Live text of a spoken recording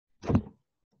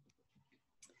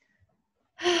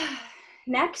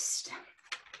Next.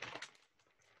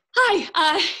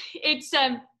 Hi,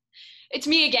 it's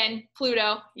me again,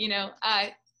 Pluto,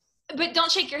 but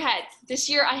don't shake your head. This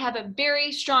year I have a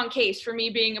very strong case for me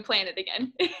being a planet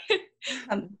again.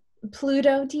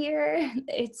 Pluto, dear,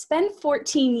 it's been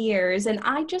 14 years, and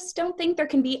I just don't think there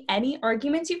can be any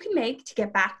arguments you can make to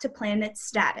get back to planet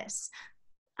status.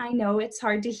 I know it's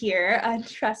hard to hear,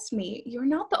 trust me, you're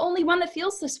not the only one that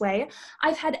feels this way.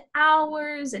 I've had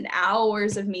hours and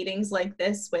hours of meetings like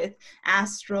this with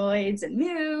asteroids and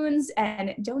moons,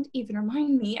 and don't even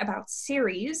remind me about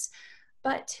Ceres,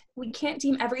 but we can't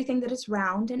deem everything that is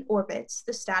round and orbits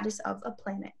the status of a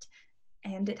planet,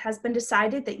 and it has been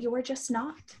decided that you are just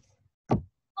not.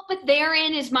 But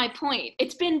therein is my point.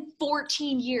 It's been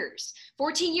 14 years.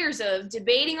 14 years of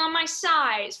debating on my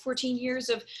size, 14 years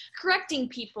of correcting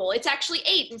people. It's actually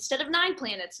 8 instead of 9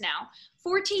 planets now.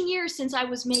 14 years since I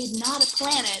was made not a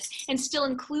planet and still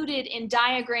included in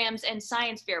diagrams and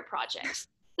science fair projects.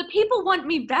 The people want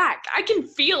me back. I can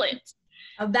feel it.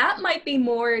 That might be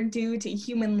more due to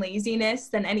human laziness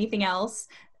than anything else.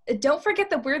 Don't forget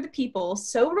that we're the people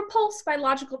so repulsed by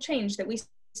logical change that we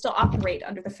still operate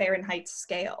under the Fahrenheit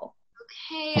scale.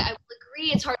 Okay, I will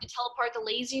agree it's hard to tell apart the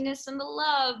laziness and the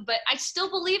love, but I still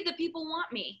believe that people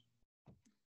want me.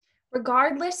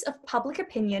 Regardless of public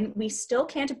opinion, we still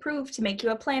can't approve to make you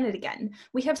a planet again.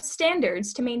 We have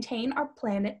standards to maintain our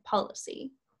planet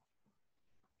policy.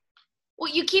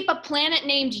 Well, you keep a planet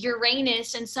named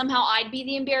Uranus and somehow I'd be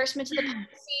the embarrassment to the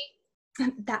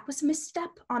policy? That was a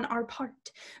misstep on our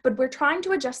part, but we're trying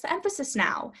to adjust the emphasis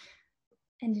now.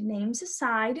 And names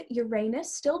aside,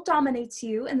 Uranus still dominates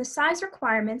you and the size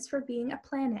requirements for being a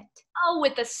planet. Oh,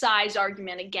 with the size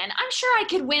argument again. I'm sure I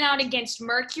could win out against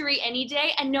Mercury any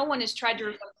day, and no one has tried to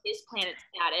revoke his planet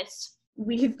status.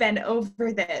 We've been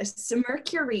over this.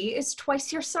 Mercury is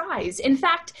twice your size. In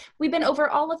fact, we've been over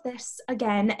all of this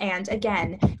again and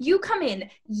again. You come in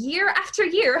year after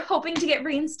year hoping to get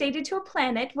reinstated to a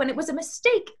planet when it was a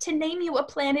mistake to name you a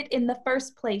planet in the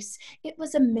first place. It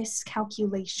was a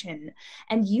miscalculation.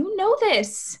 And you know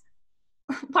this.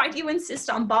 Why do you insist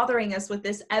on bothering us with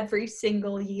this every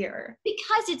single year?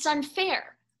 Because it's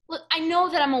unfair. Look, I know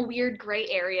that I'm a weird gray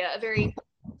area, a very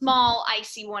small,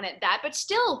 icy one at that, but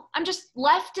still, I'm just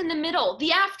left in the middle,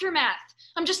 the aftermath.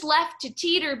 I'm just left to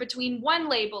teeter between one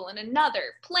label and another,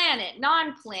 planet,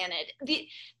 non-planet.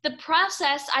 The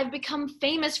process, I've become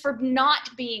famous for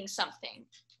not being something,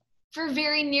 for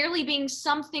very nearly being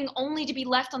something only to be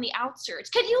left on the outskirts.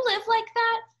 Could you live like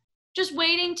that? Just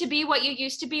waiting to be what you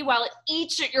used to be while it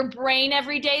eats at your brain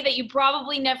every day that you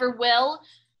probably never will?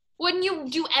 Wouldn't you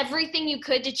do everything you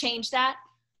could to change that?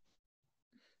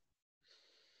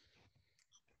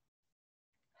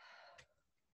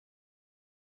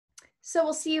 So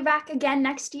we'll see you back again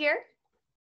next year?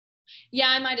 Yeah,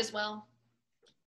 I might as well.